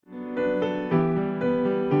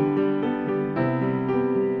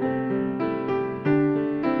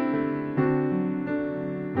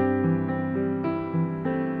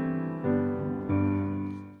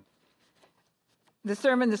The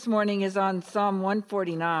sermon this morning is on Psalm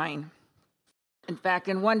 149. In fact,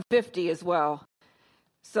 in 150 as well.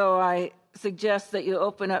 So I suggest that you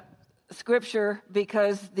open up Scripture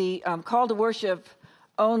because the call to worship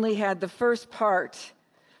only had the first part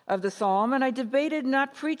of the psalm, and I debated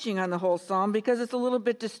not preaching on the whole psalm because it's a little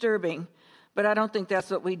bit disturbing, but I don't think that's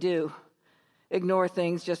what we do. Ignore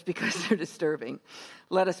things just because they're disturbing.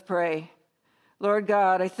 Let us pray. Lord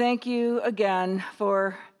God, I thank you again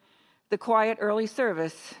for the quiet early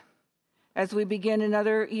service. As we begin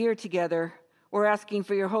another year together, we're asking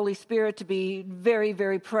for your Holy Spirit to be very,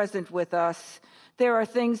 very present with us. There are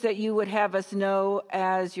things that you would have us know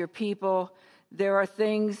as your people. There are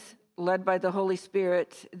things led by the Holy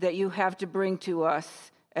Spirit that you have to bring to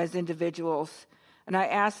us as individuals. And I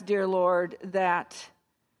ask, dear Lord, that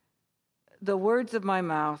the words of my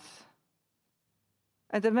mouth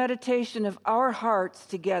and the meditation of our hearts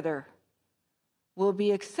together will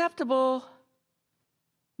be acceptable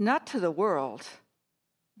not to the world,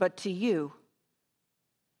 but to you.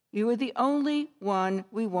 You are the only one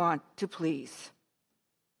we want to please.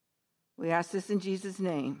 We ask this in Jesus'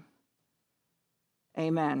 name.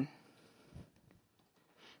 Amen.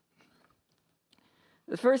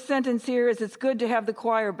 The first sentence here is, it's good to have the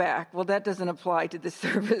choir back. Well, that doesn't apply to this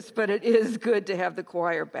service, but it is good to have the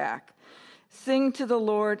choir back. Sing to the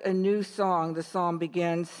Lord a new song, the psalm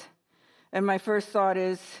begins. And my first thought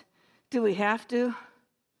is, do we have to?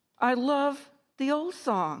 I love the old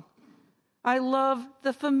song. I love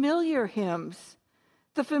the familiar hymns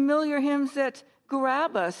that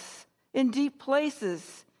grab us in deep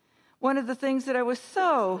places. One of the things that I was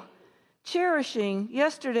so cherishing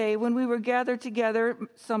yesterday when we were gathered together,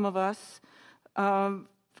 some of us,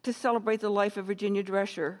 to celebrate the life of Virginia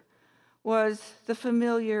Drescher, was the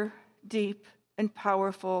familiar, deep, and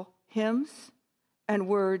powerful hymns and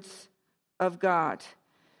words of God.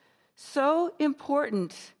 So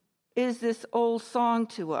important is this old song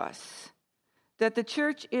to us that the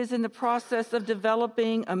church is in the process of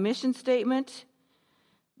developing a mission statement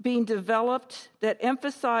being developed that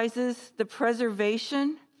emphasizes the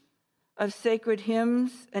preservation of sacred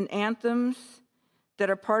hymns and anthems that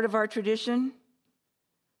are part of our tradition.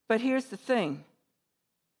 But here's the thing.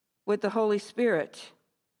 With the Holy Spirit,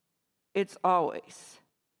 it's always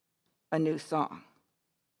a new song.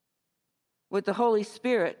 With the Holy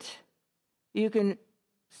Spirit, you can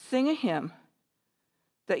sing a hymn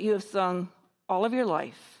that you have sung all of your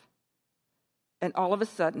life, and all of a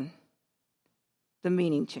sudden, the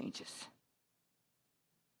meaning changes.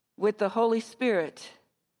 With the Holy Spirit,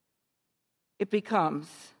 it becomes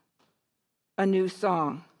a new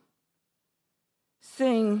song.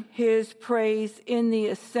 Sing his praise in the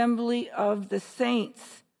assembly of the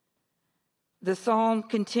saints. The psalm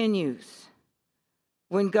continues.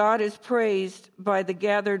 When God is praised by the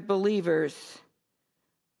gathered believers,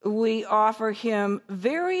 we offer him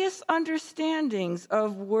various understandings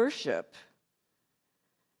of worship.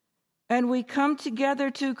 And we come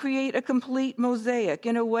together to create a complete mosaic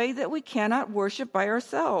in a way that we cannot worship by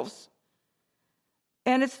ourselves.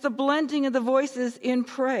 And it's the blending of the voices in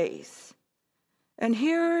praise. And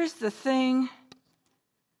here's the thing.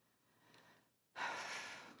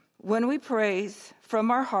 When we praise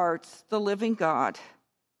from our hearts the living God,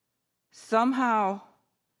 somehow,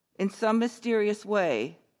 in some mysterious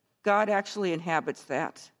way, God actually inhabits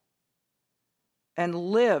that and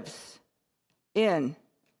lives in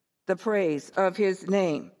the praise of his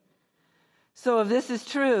name. So if this is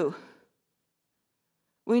true,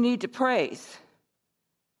 we need to praise.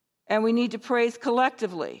 And we need to praise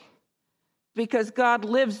collectively because God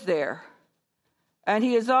lives there. And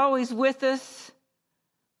he is always with us,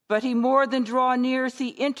 but he more than draws near,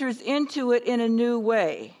 he enters into it in a new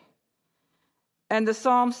way. And the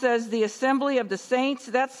psalm says, the assembly of the saints,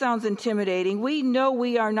 that sounds intimidating. We know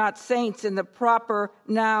we are not saints in the proper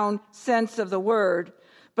noun sense of the word,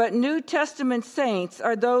 but New Testament saints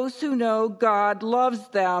are those who know God loves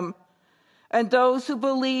them and those who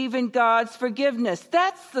believe in God's forgiveness.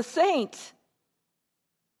 That's the saint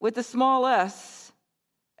with a small s,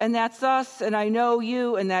 and that's us, and I know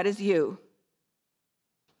you, and that is you.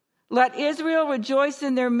 Let Israel rejoice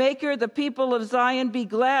in their Maker, the people of Zion be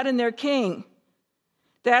glad in their King.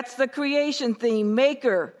 That's the creation theme,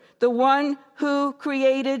 Maker, the one who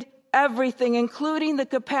created everything, including the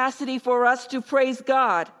capacity for us to praise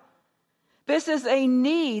God. This is a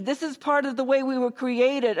need. This is part of the way we were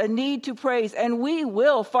created, a need to praise, and we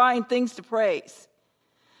will find things to praise.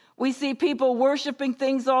 We see people worshiping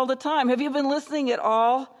things all the time. Have you been listening at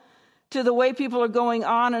all to the way people are going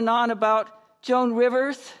on and on about Joan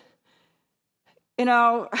Rivers? You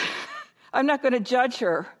know, I'm not going to judge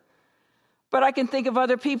her. but I can think of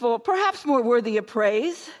other people perhaps more worthy of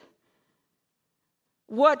praise.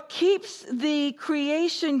 What keeps the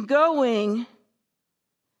creation going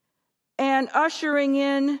and ushering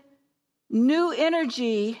in new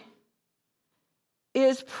energy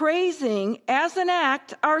is praising, as an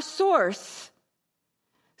act, our source.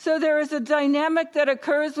 So there is a dynamic that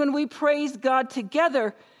occurs when we praise God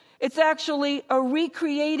together. It's actually a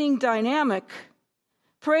recreating dynamic.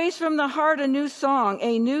 Praise from the heart, a new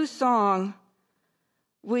song.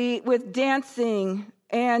 With dancing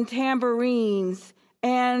and tambourines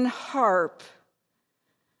and harp.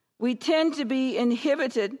 We tend to be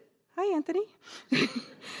inhibited. Hi, Anthony.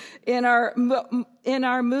 in our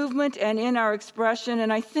movement and in our expression,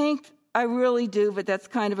 and I really do, but that's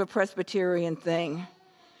kind of a Presbyterian thing.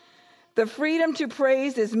 The freedom to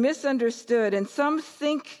praise is misunderstood, and some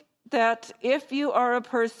think that if you are a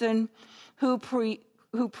person who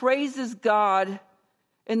praises God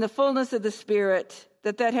in the fullness of the Spirit,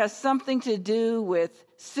 that has something to do with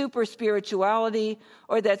super spirituality,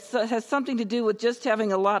 or that has something to do with just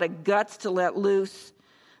having a lot of guts to let loose.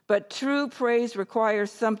 But true praise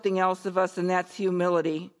requires something else of us, and that's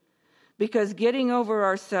humility. Because getting over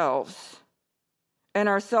ourselves and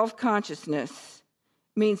our self-consciousness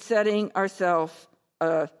means setting ourselves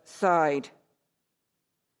aside.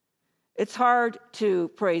 It's hard to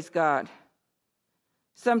praise God.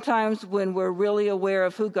 Sometimes when we're really aware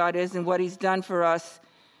of who God is and what he's done for us,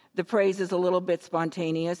 the praise is a little bit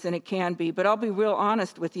spontaneous, and it can be. But I'll be real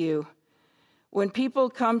honest with you. When people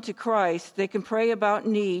come to Christ, they can pray about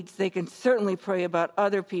needs. They can certainly pray about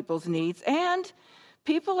other people's needs. And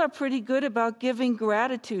people are pretty good about giving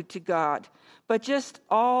gratitude to God. But just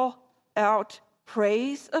all-out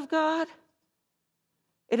praise of God?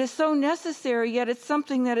 It is so necessary, yet it's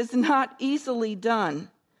something that is not easily done.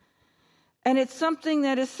 And it's something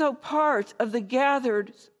that is so part of the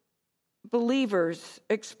gathered believers'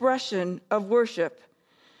 expression of worship.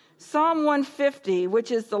 Psalm 150,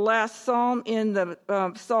 which is the last psalm in the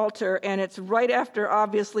Psalter, and it's right after,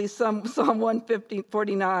 obviously, Psalm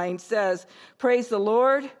 149, says, "Praise the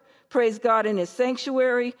Lord, praise God in his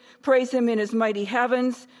sanctuary, praise him in his mighty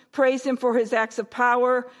heavens, praise him for his acts of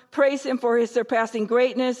power, praise him for his surpassing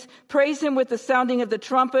greatness, praise him with the sounding of the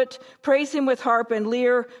trumpet, praise him with harp and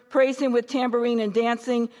lyre, praise him with tambourine and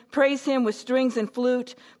dancing, praise him with strings and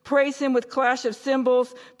flute, praise him with clash of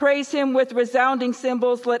cymbals, praise him with resounding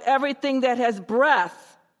cymbals. Let everything that has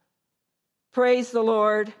breath praise the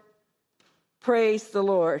Lord, praise the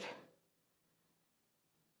Lord."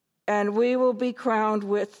 And we will be crowned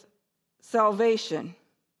with salvation.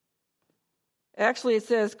 Actually, it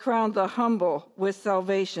says, "Crown the humble with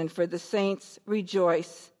salvation, for the saints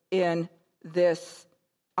rejoice in this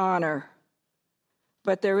honor."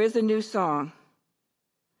 But there is a new song,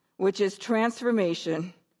 which is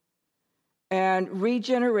transformation and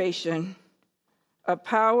regeneration, a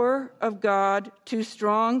power of God too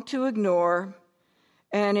strong to ignore,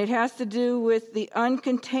 and it has to do with the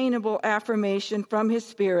uncontainable affirmation from his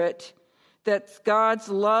Spirit that God's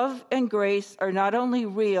love and grace are not only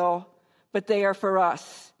real, but they are for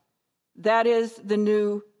us. That is the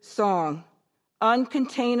new song.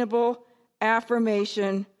 Uncontainable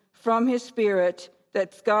affirmation from his Spirit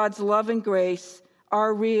that God's love and grace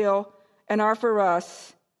are real and are for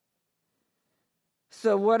us.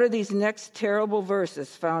 So what are these next terrible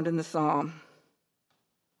verses found in the psalm?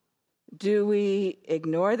 Do we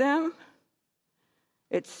ignore them?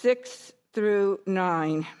 It's 6 through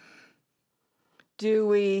 9. Do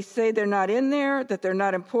we say they're not in there, that they're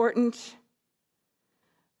not important?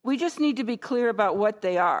 We just need to be clear about what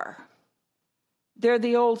they are. They're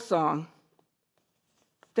the old song.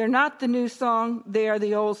 They're not the new song, they are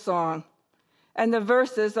the old song. And the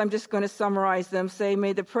verses, I'm just going to summarize them, say,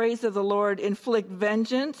 "May the praise of the Lord inflict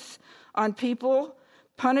vengeance on people,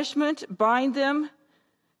 punishment, bind them,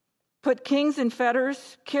 put kings in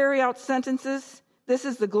fetters, carry out sentences. This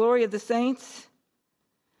is the glory of the saints."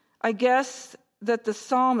 I guess that the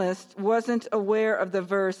psalmist wasn't aware of the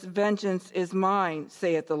verse, "Vengeance is mine,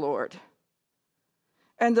 saith the Lord."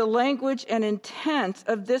 And the language and intent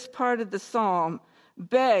of this part of the psalm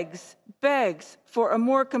begs for a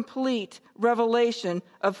more complete revelation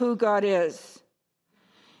of who God is.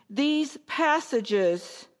 These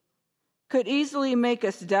passages could easily make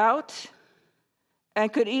us doubt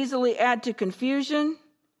and could easily add to confusion,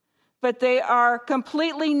 but they are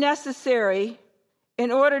completely necessary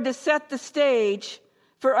in order to set the stage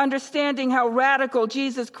for understanding how radical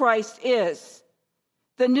Jesus Christ is,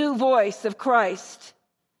 the new voice of Christ.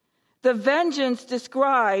 The vengeance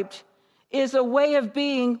described is a way of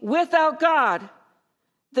being without God.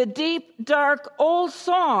 The deep, dark, old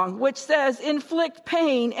song which says, inflict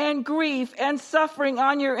pain and grief and suffering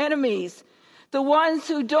on your enemies, the ones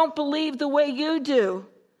who don't believe the way you do.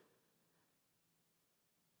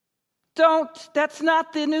 That's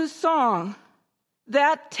not the new song.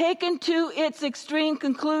 That, taken to its extreme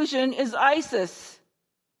conclusion, is ISIS.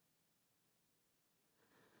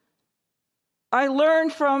 I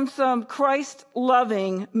learned from some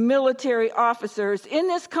Christ-loving military officers in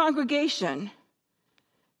this congregation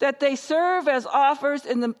that they serve as officers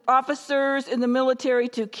in the military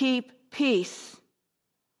to keep peace.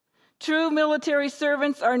 True military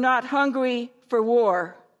servants are not hungry for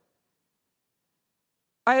war.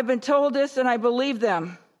 I have been told this and I believe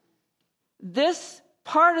them. This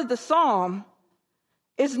part of the psalm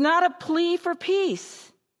is not a plea for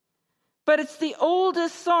peace, but it's the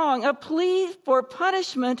oldest song, a plea for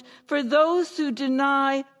punishment for those who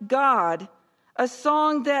deny God, a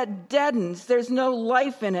song that deadens. There's no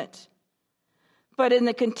life in it. But in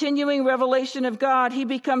the continuing revelation of God, he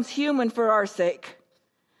becomes human for our sake.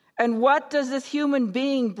 And what does this human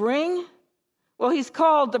being bring? Well, he's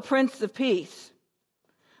called the Prince of Peace.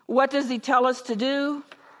 What does he tell us to do?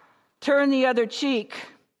 Turn the other cheek.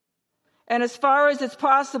 And as far as it's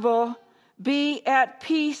possible, be at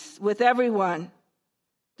peace with everyone,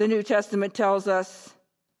 the New Testament tells us.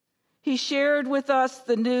 He shared with us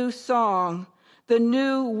the new song, the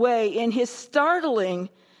new way, in his startling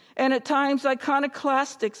and at times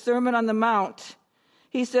iconoclastic Sermon on the Mount.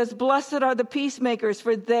 He says, blessed are the peacemakers,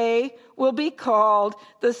 for they will be called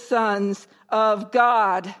the sons of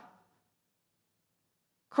God.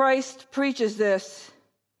 Christ preaches this,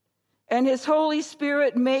 and his Holy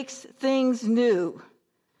Spirit makes things new.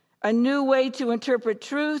 A new way to interpret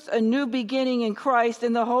truth, a new beginning in Christ,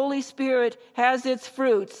 and the Holy Spirit has its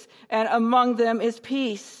fruits, and among them is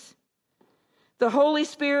peace. The Holy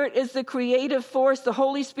Spirit is the creative force. The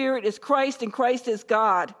Holy Spirit is Christ, and Christ is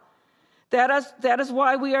God. That is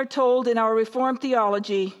why we are told in our Reformed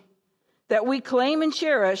theology that we claim and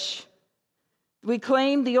cherish. We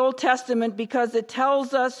claim the Old Testament because it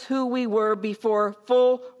tells us who we were before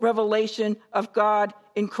full revelation of God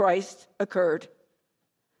in Christ occurred.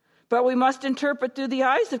 But we must interpret through the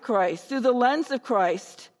eyes of Christ, through the lens of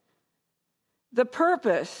Christ. The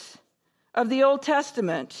purpose of the Old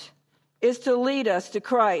Testament is to lead us to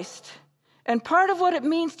Christ. And part of what it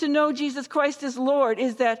means to know Jesus Christ as Lord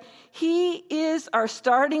is that he is our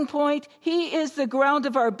starting point. He is the ground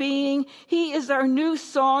of our being. He is our new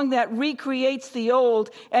song that recreates the old,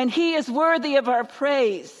 and he is worthy of our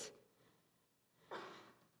praise.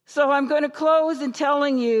 So I'm going to close in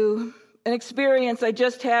telling you an experience I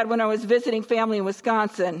just had when I was visiting family in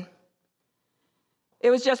Wisconsin. It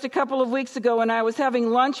was just a couple of weeks ago when I was having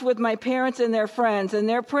lunch with my parents and their friends, and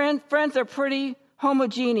their friends are pretty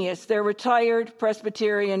homogeneous. They're retired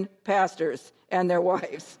Presbyterian pastors and their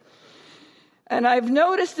wives. And I've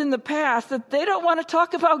noticed in the past that they don't want to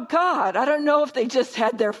talk about God. I don't know if they just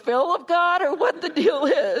had their fill of God or what the deal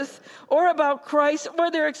is, or about Christ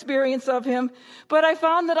or their experience of him. But I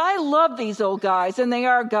found that I love these old guys, and they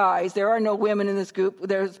are guys. There are no women in this group.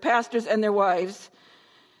 There's pastors and their wives.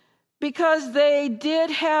 Because they did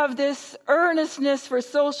have this earnestness for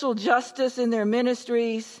social justice in their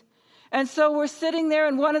ministries. And so we're sitting there,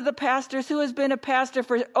 and one of the pastors, who has been a pastor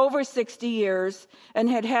for over 60 years and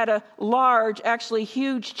had a large, actually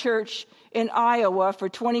huge church in Iowa for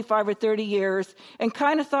 25 or 30 years and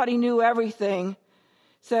kind of thought he knew everything,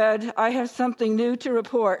 said, I have something new to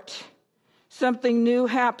report. Something new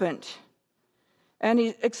happened. And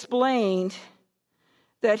he explained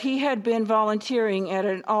that he had been volunteering at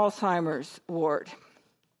an Alzheimer's ward.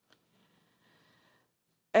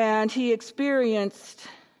 And he experienced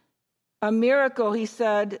a miracle. He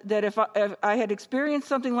said that if I had experienced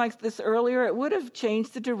something like this earlier, it would have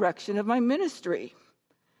changed the direction of my ministry.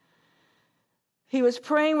 He was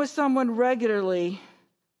praying with someone regularly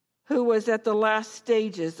who was at the last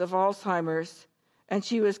stages of Alzheimer's, and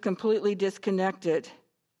she was completely disconnected.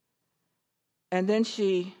 And then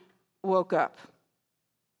she woke up,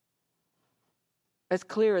 as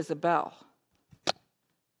clear as a bell,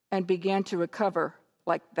 and began to recover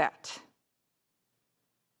like that.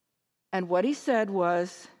 And what he said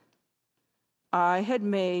was, I had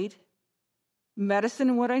made medicine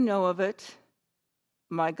and what I know of it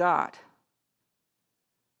my God.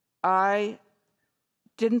 I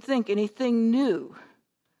didn't think anything new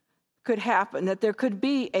could happen, that there could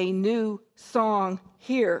be a new song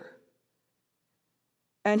here.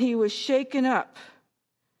 And he was shaken up.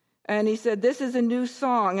 And he said, this is a new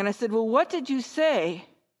song. And I said, well, what did you say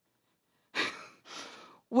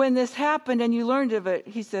when this happened and you learned of it?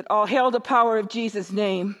 He said, all hail the power of Jesus'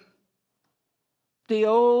 name. the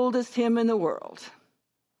oldest hymn in the world,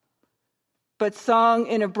 but sung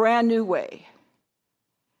in a brand new way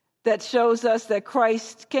that shows us that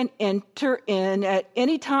Christ can enter in at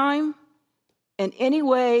any time, in any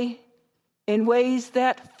way, in ways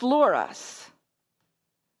that floor us.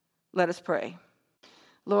 Let us pray.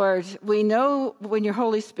 Lord, we know when your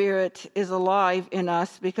Holy Spirit is alive in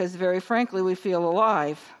us because very frankly we feel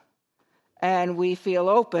alive and we feel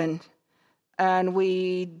open and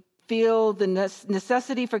we feel the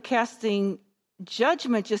necessity for casting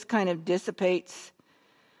judgment just kind of dissipates.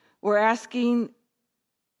 We're asking,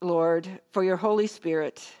 Lord, for your Holy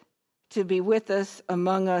Spirit to be with us,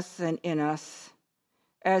 among us, and in us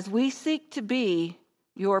as we seek to be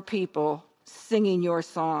your people singing your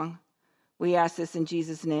song. We ask this in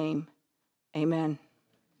Jesus' name. Amen.